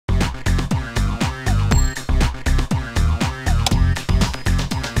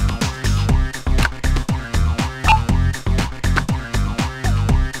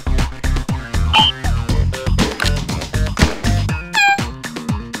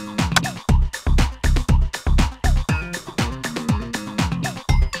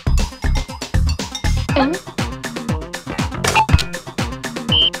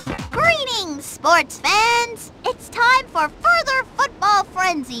sports fans! It's time for further football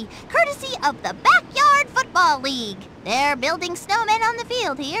frenzy, courtesy of the Backyard Football League. They're building snowmen on the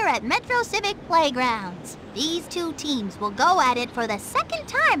field here at Metro Civic Playgrounds. These two teams will go at it for the second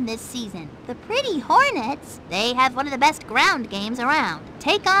time this season. The pretty Hornets, they have one of the best ground games around,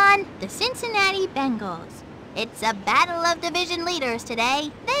 take on the Cincinnati Bengals. It's a battle of division leaders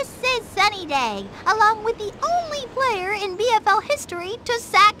today. This is Sunny Day, along with the only player in BFL history to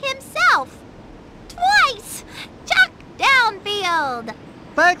sack himself. Twice! Chuck downfield!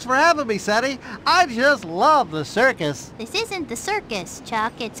 Thanks for having me, Sonny. I just love the circus. This isn't the circus,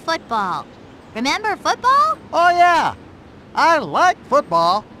 Chuck. It's football. Remember football? Oh, yeah. I like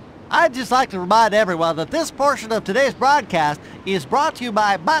football. I'd just like to remind everyone that this portion of today's broadcast is brought to you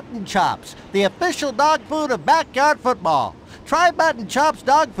by Mutton Chops, the official dog food of backyard football. Try Mutton Chops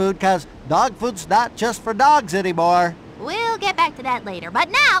dog food, because dog food's not just for dogs anymore. We'll get back to that later, but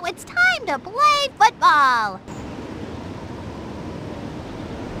now it's time to play football.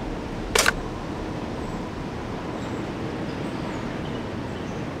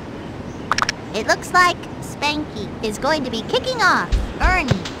 It looks like Spanky is going to be kicking off. Ernie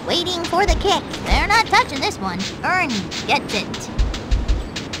waiting for the kick. They're not touching this one. Ernie gets it.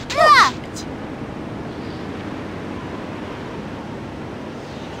 Blocked!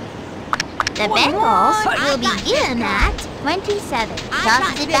 The Bengals will begin at 27.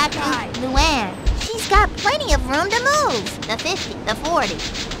 Tosses it back to Luann. She's got plenty of room to move. The 50, the 40,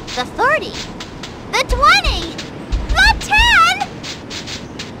 the 30, the 20, the 10!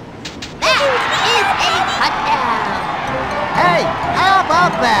 That is a touchdown! Hey, how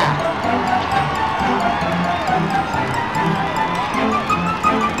about that?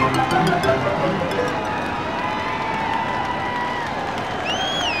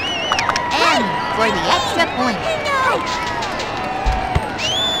 And for the extra point.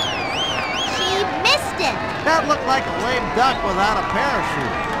 She missed it. That looked like a lame duck without a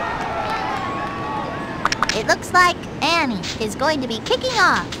parachute. It looks like Annie is going to be kicking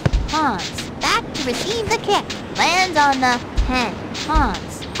off. Hans back to receive the kick. Lands on the 10.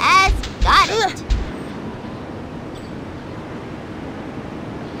 Hans has got it.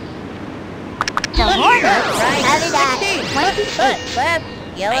 The Hornets have it at 28. Left,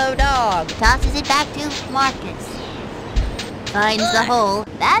 yellow dog. Tosses it back to Marcus. Finds the hole.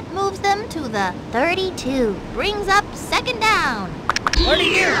 That moves them to the 32. Brings up second down. 42.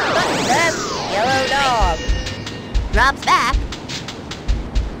 Left, yellow dog. Drops back.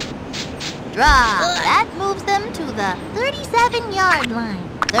 Draw. That moves them to the 37-yard line.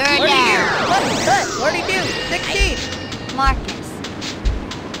 Third down. 42. 16. Marcus.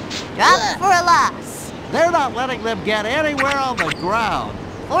 Drops for a loss. They're not letting them get anywhere on the ground.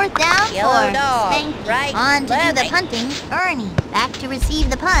 Fourth down Yellow for dog. Spanky. Right, On to do left. the punting. Ernie back to receive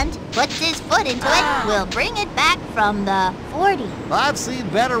the punt. Puts his foot into it. Will bring it back from the 40. I've seen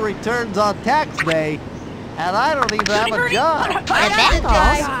better returns on tax day, and I don't even have a job. The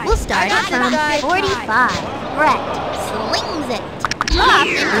Bengals will start it from 45. Brett slings it. Dropped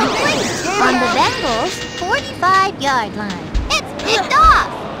incomplete on the Bengals' 45-yard line. It's picked off.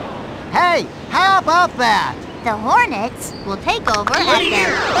 Hey, how about that? The Hornets will take over at the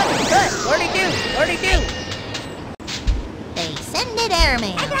 42. They send it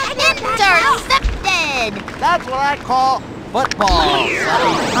airman. Intercepted! That's what I call football, Sonny.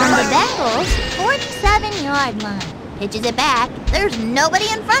 On the Bengals' 47-yard line. Pitches it back. There's nobody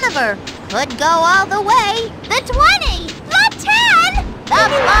in front of her. Could go all the way. The 20! The 10! The ball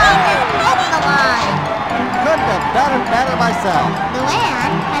is over the line. Couldn't have done it better myself.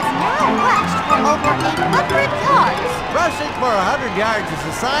 Luann has now rushed for over 800 yards. Rushing for 100 yards is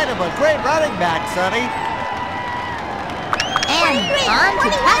a sign of a great running back, Sonny. And on to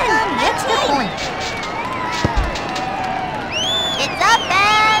tack on the extra point. It's up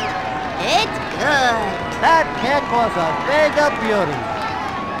and it's good. That kick was a thing of beauty.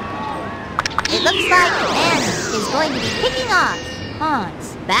 It looks like Annie is going to be kicking off.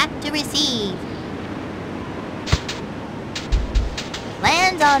 Hans back to receive.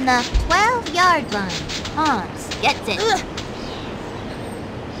 Lands on the 12-yard line. Hans gets it.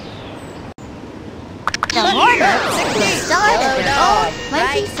 The Hornets will start at their own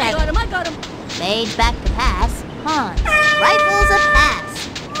 27. I got him. Fades back to pass. Hans rifles a pass.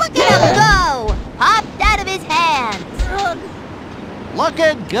 Look at him go! Popped out of his hands.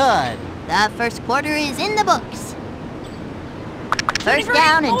 Looking good. The first quarter is in the books. First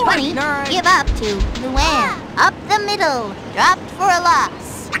down and 20. Give up to Luann. Up the middle. Dropped for a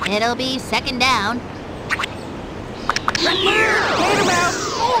loss. It'll be second down. Get him out.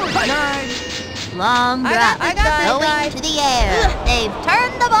 Long drop. I got this Going guy. to the air. They've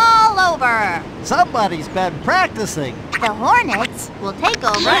turned the ball over. Somebody's been practicing. The Hornets will take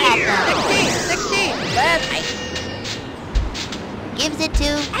over at the... 16, left. Gives it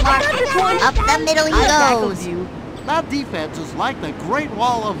to I got this one. Marcus. Up the middle he I tackled goes. you. That defense is like the Great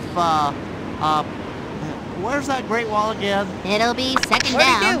Wall of, where's that Great Wall again? It'll be second 42,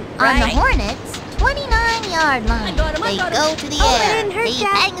 down on the right. Hornets' 29-yard line. got him, I They got him. go to the Oh, air. I didn't hurt He ya.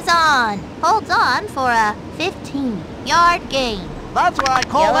 hangs on. Holds on for a 15-yard gain. That's what I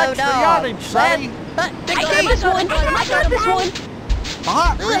call Yellow extra dog. yardage, Sonny. I got this one. I got this one. The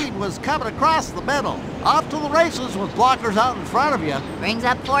hot read was coming across the middle. Off to the races with blockers out in front of you. Brings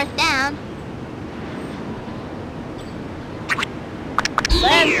up fourth down.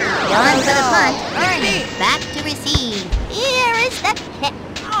 Left. Going for the punt. Yellow Ernie dog. back to receive. Here is the kick.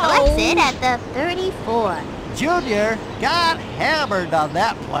 Collects it at the 34. Junior got hammered on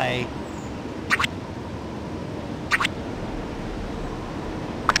that play.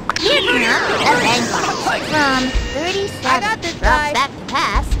 Here come the Bengals. From 37. I got this Drops guy. back to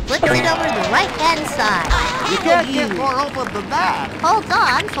pass. Flips it over the right-hand side. You can't get more open than that. Holds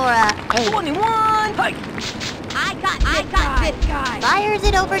on for a 8. 21. I got this guy. Fires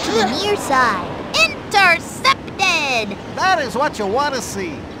it over to the near side. Intercepted! That is what you want to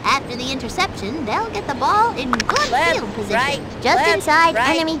see. After the interception, they'll get the ball in good Left, field position. right, just left, inside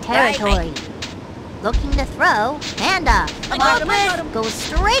right, enemy right. territory. Looking to throw, handoff. I got him. Goes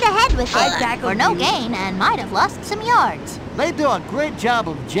straight ahead with I it tackled for no you. gain and might have lost some yards. They do a great job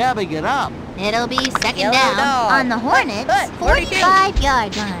of jabbing it up. It'll be second Yellow down dog. on the Hornets' Cut,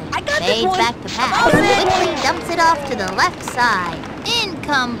 45-yard line. I got this Fades one. back to pass. I'm on it. Quickly dumps it off to the left side.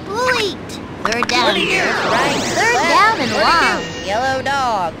 Incomplete. Third down. Right. Third left, down and 42. long. Yellow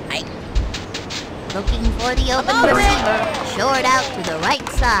dog. Looking for the open I'm on it. receiver. Short out to the right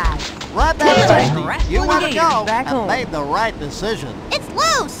side. Right that safety. You Wrestling want to game go back and home. made the right decision. It's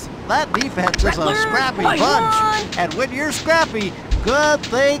loose. That defense is a scrappy bunch. And when you're scrappy, good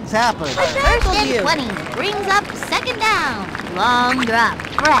things happen. First and 20 brings up second down. Long drop.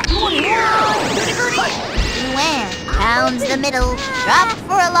 Brett. Luan pounds the middle. Dropped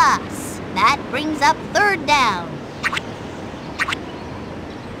for a loss. That brings up third down.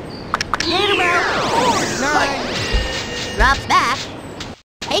 Drops back.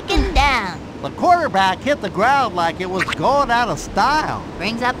 Taken down. The quarterback hit the ground like it was going out of style.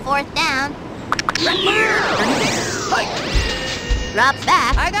 Brings up fourth down. Drops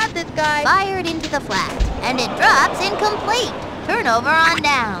back. I got this guy. Fired into the flat. And it drops incomplete. Turnover on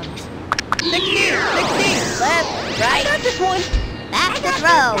downs. 16. Left. Right. I got this one. Back to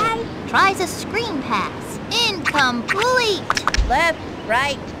throw. Tries a screen pass. Incomplete. Left.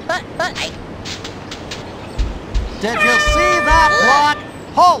 Right. Did you see that block?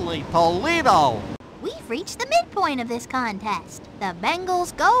 Holy Toledo! We've reached the midpoint of this contest. The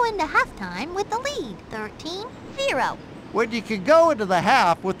Bengals go into halftime with the lead, 13-0. When you can go into the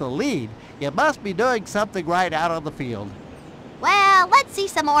half with the lead, you must be doing something right out on the field. Well, let's see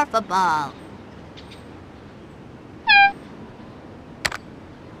some more football.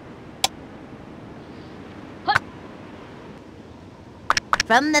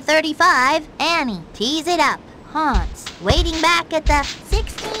 From the 35, Annie tees it up. Hans, waiting back at the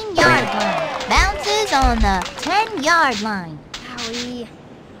 16-yard line. Bounces on the 10-yard line. Owie.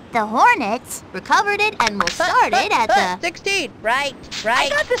 The Hornets recovered it and will start it at the... 16. Right. I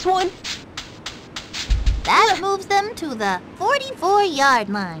got this one. That moves them to the 44-yard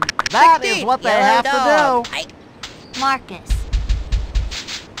line. That 16. is what they Yellow have dog. to do. Marcus.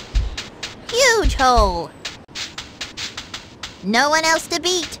 Huge hole. No one else to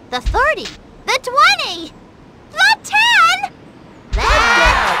beat. The 30. The 20. The 10.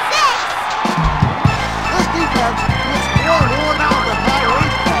 That's 6. This defense is more worn out than my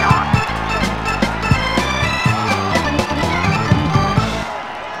waistband.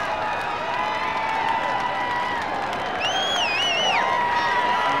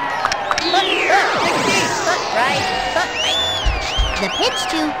 Right. The pitch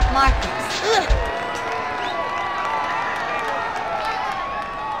to Marcus.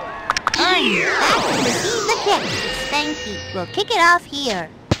 Ernie back to receive the kick. Spanky will kick it off here.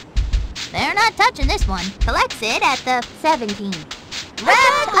 They're not touching this one. Collects it at the 17.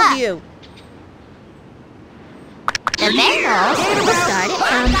 Wrapped up. You. The Bengals will start it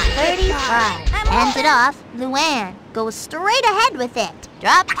from 35. Hands it off. Luan goes straight ahead with it.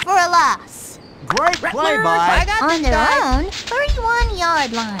 Dropped for a loss. Great play I by. got On this their guy. own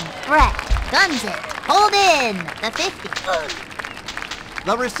 31-yard line. Brett guns it. Hold in. The 50.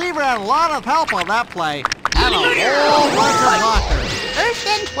 The receiver had a lot of help on that play. and a whole bunch of blockers. First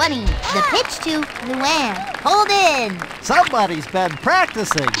and 20. The pitch to Luann. Hold in. Somebody's been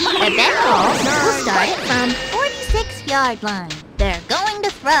practicing. The Bengals will start it from 46-yard line. They're going to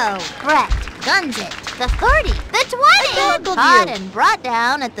throw. Brett guns it. The 30. The 20. Caught and brought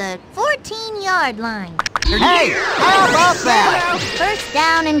down at the 14-yard line. Hey, how about that? First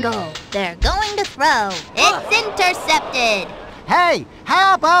down and goal. They're going to throw. It's intercepted. Hey,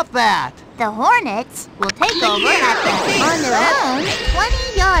 how about that? The Hornets will take over on their own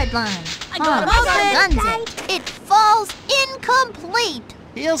 20-yard line. Hans guns it. It falls incomplete.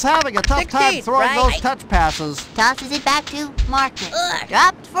 He is having a tough time 16, throwing right? those touch passes. Tosses it back to Marcus. Ugh.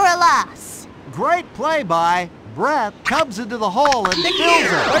 Dropped for a loss. Great play by Brett. Comes into the hole and 16,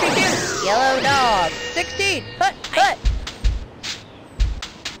 fills it. 42, yellow dog. 16, put.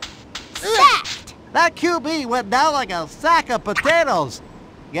 Sacked. That QB went down like a sack of potatoes.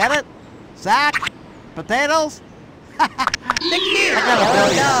 Get it? Sack? Potatoes? 16, gotta yellow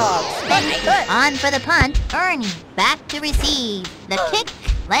tell you. dog. Put. On for the punt, Ernie. Back to receive. The kick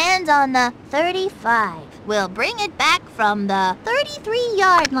lands on the 35. We'll bring it back from the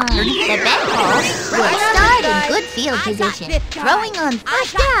 33-yard line. The Bengals will start in good field position. Throwing on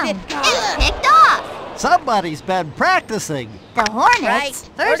first down. It's picked off. Somebody's been practicing. The Hornets, Right,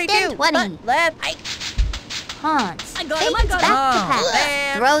 first 42, and 20. put, left. Hans I got him, fakes I got back him. to pass.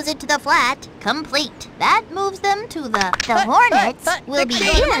 Left. Throws it to the flat. Complete. That moves them to the Hornets put, will be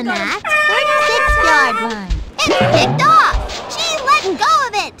 16. in at 36-yard line. It's picked off. She let go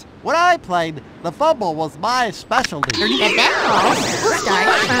of it. When I played, the fumble was my specialty. The Bengals will start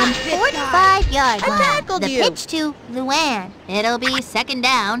it from 45-yard I line. tackled The you. pitch to Luann. It'll be second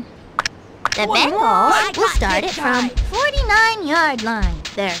down. The Bengals will start it from 49-yard line.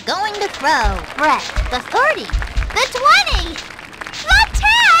 They're going to throw. Brett, the 30, the 20, the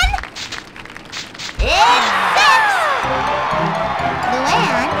 10. It's 6.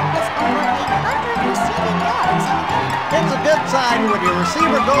 Luann has over 100 receiving yards in the game. It's a good sign when your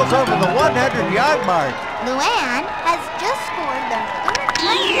receiver goes over the 100-yard mark. Luann has just scored their third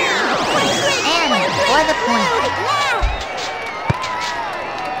touchdown. Annie for the point.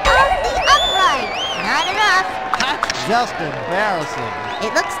 Off the upright. Not enough. Just embarrassing.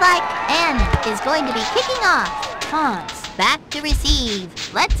 It looks like Annie is going to be kicking off. Hans back to receive.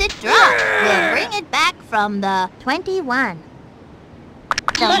 Lets it drop. We'll bring it back from the 21.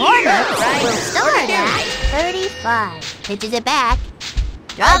 The Hornets will start at 35. Pitches it back.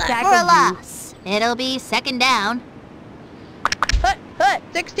 Drop for a loss. It'll be second down. Put.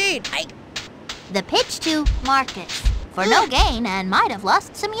 16. The pitch to Marcus. For no gain and might have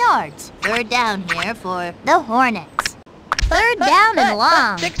lost some yards. Third down here for the Hornets. Third down and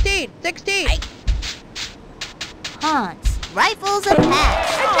long. 16. Hans rifles a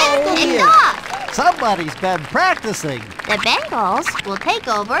pass. tackled Picked you. off. Somebody's been practicing. The Bengals will take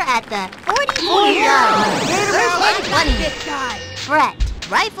over at the 44-yard line. First and 20. Brett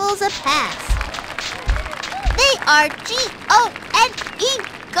rifles a pass. They are G-O-N-E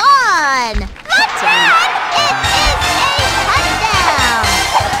gone. The 10. It is a touchdown.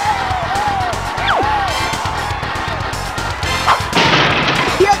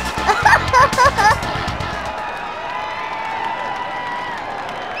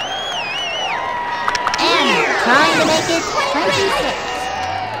 And trying to make it 26.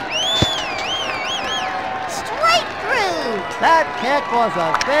 Straight through. That kick was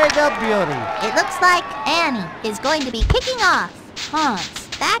a thing of beauty. It looks like Annie is going to be kicking off. Hans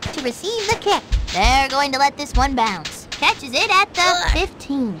back to receive the kick. They're going to let this one bounce. Catches it at the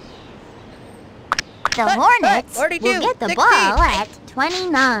 15. The Hornets will 42, get the 16. ball at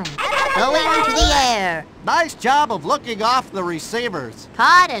 29. Going to the air. Nice job of looking off the receivers.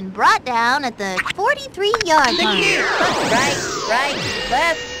 Caught and brought down at the 43-yard 16. line. Right.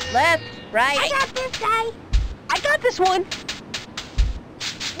 Left. Right. I got this guy. I got this one.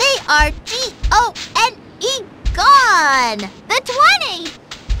 They are G-O-N-E gone. The 20.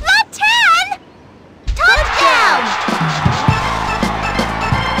 The 10. Touchdown.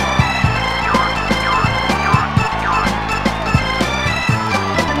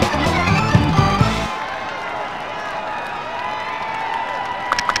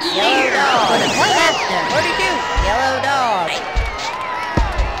 Yellow dog. For the point after. 42. Yellow dog.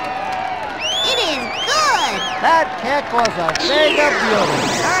 It is good. That kick was a thing of beauty.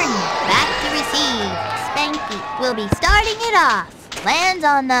 Ernie back to receive. Spanky will be starting it off. Lands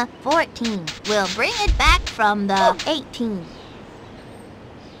on the 14. We'll bring it back from the 18.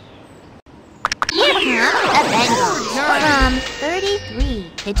 Here come the Bengals from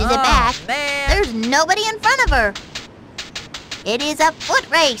 33. Pitches it back. Man. There's nobody in front of her. It is a foot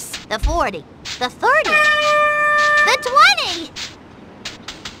race. The 40. The 30. The 20!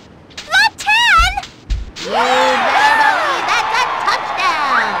 The 10! You better believe that's a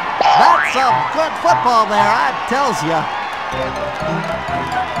touchdown! That's some good football there, I tells ya.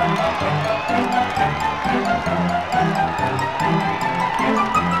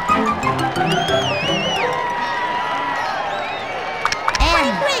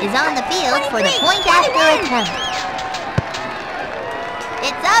 Is on the field for the point after attempt.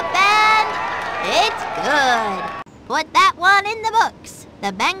 It's up and it's good. Put that one in the books.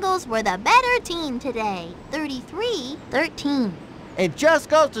 The Bengals were the better team today, 33-13. It just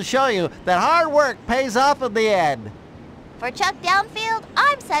goes to show you that hard work pays off in the end. For Chuck Downfield,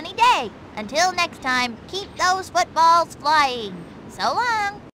 I'm Sunny Day. Until next time, keep those footballs flying. So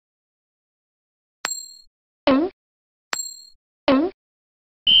long.